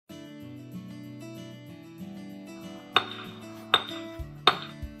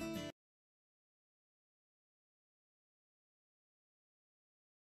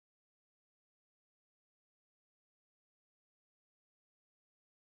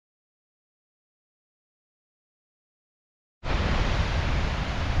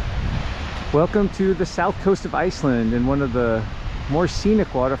Welcome to the south coast of Iceland and one of the more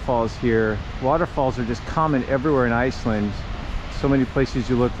scenic waterfalls here. Waterfalls are just common everywhere in Iceland. So many places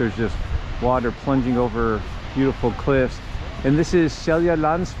you look, there's just water plunging over beautiful cliffs. And this is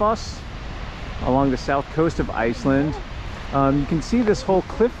Seljalandsfoss along the south coast of Iceland. You can see this whole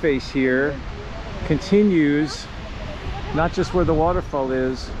cliff face here continues not just where the waterfall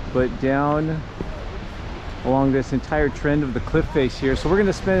is, but down along this entire trend of the cliff face here. So we're going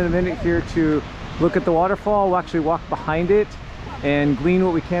to spend a minute here to look at the waterfall. We'll actually walk behind it and glean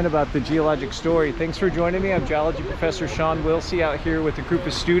what we can about the geologic story. Thanks for joining me. I'm geology professor Shawn Willsey out here with a group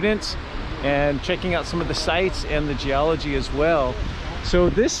of students and checking out some of the sites and the geology as well.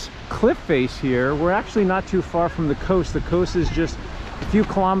 So this cliff face here, we're actually not too far from the coast. The coast is just a few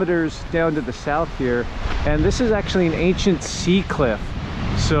kilometers down to the south here, and this is actually an ancient sea cliff.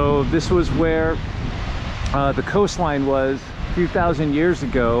 So this was where the coastline was a few thousand years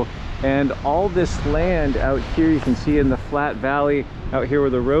ago, and all this land out here you can see in the flat valley out here where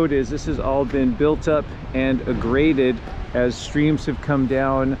the road is, this has all been built up and aggraded as streams have come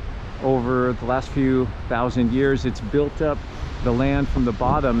down over the last few thousand years. It's built up the land from the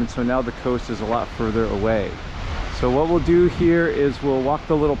bottom, and so now the coast is a lot further away. So what we'll do here is we'll walk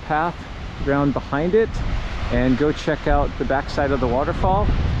the little path around behind it and go check out the backside of the waterfall,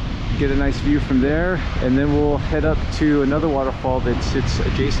 get a nice view from there, and then we'll head up to another waterfall that sits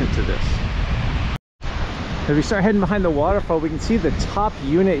adjacent to this. As we start heading behind the waterfall, we can see the top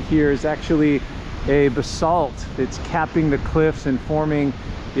unit here is actually a basalt that's capping the cliffs and forming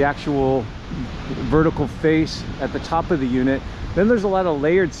the actual vertical face at the top of the unit. Then there's a lot of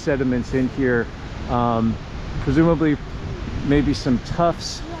layered sediments in here, presumably maybe some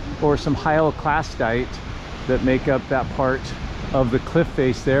tuffs or some hyaloclastite that make up that part of the cliff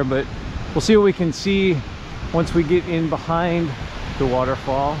face there, but we'll see what we can see once we get in behind the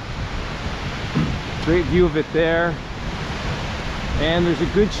waterfall. Great view of it there, and there's a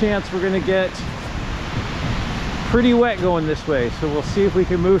good chance we're going to get pretty wet going this way, so we'll see if we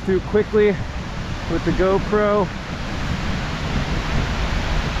can move through quickly with the GoPro.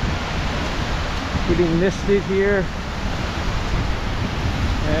 Getting misted here,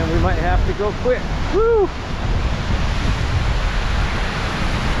 and we might have to go quick. Woo!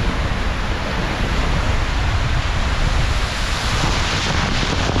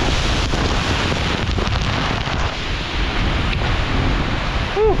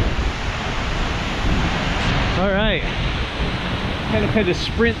 All right, kind of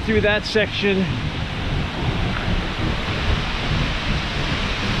sprint through that section.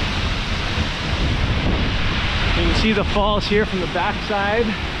 You can see the falls here from the backside.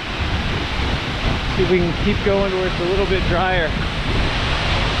 See if we can keep going where it's a little bit drier.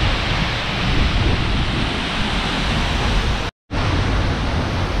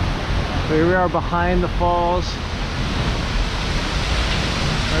 So here we are behind the falls,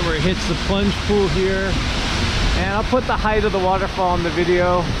 right where it hits the plunge pool here. And I'll put the height of the waterfall in the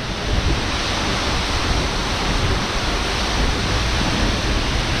video.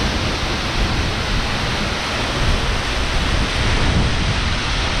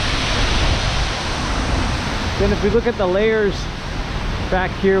 Then if we look at the layers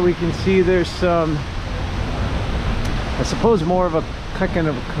back here, we can see there's some, I suppose, more of a kind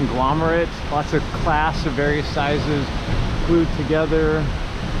of a conglomerate, lots of clasts of various sizes glued together,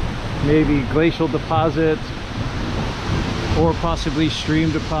 maybe glacial deposits or possibly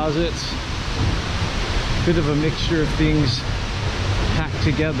stream deposits. Bit of a mixture of things packed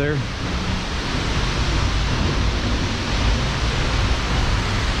together.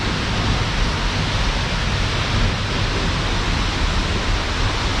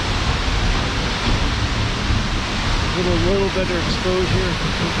 A little better exposure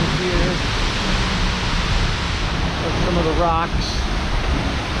here of some of the rocks.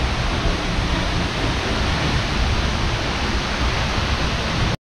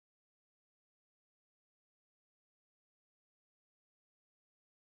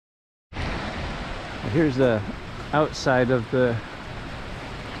 Here's the outside of the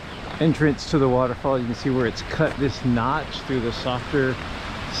entrance to the waterfall. You can see where it's cut this notch through the softer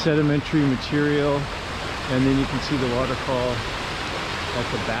sedimentary material, and then you can see the waterfall at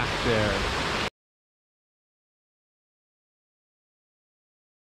the back there.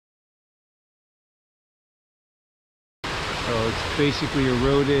 So it's basically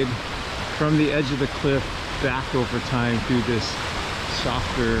eroded from the edge of the cliff back over time through this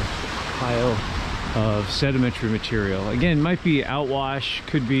softer pile of sedimentary material. Again, might be outwash,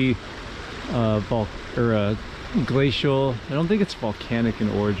 could be glacial. I don't think it's volcanic in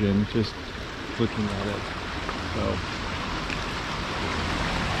origin, just looking at it. So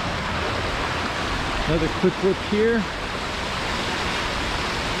Another quick look here.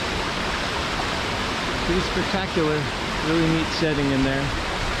 Pretty spectacular. Really neat setting in there.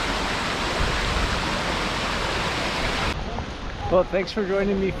 Well, thanks for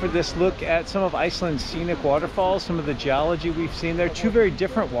joining me for this look at some of Iceland's scenic waterfalls, some of the geology we've seen there. Two very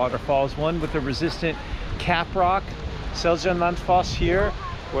different waterfalls, one with a resistant cap rock, Seljalandsfoss here,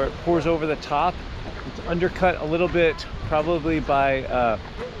 where it pours over the top. It's undercut a little bit probably by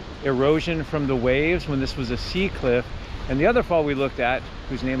erosion from the waves when this was a sea cliff. And the other fall we looked at,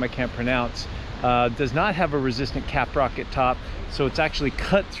 whose name I can't pronounce, does not have a resistant cap rock at top, so it's actually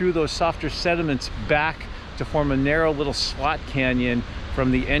cut through those softer sediments back to form a narrow little slot canyon from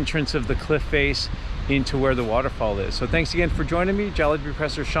the entrance of the cliff face into where the waterfall is. So thanks again for joining me, Geology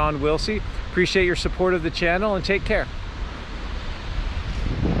Professor Shawn Willsey. Appreciate your support of the channel, and take care.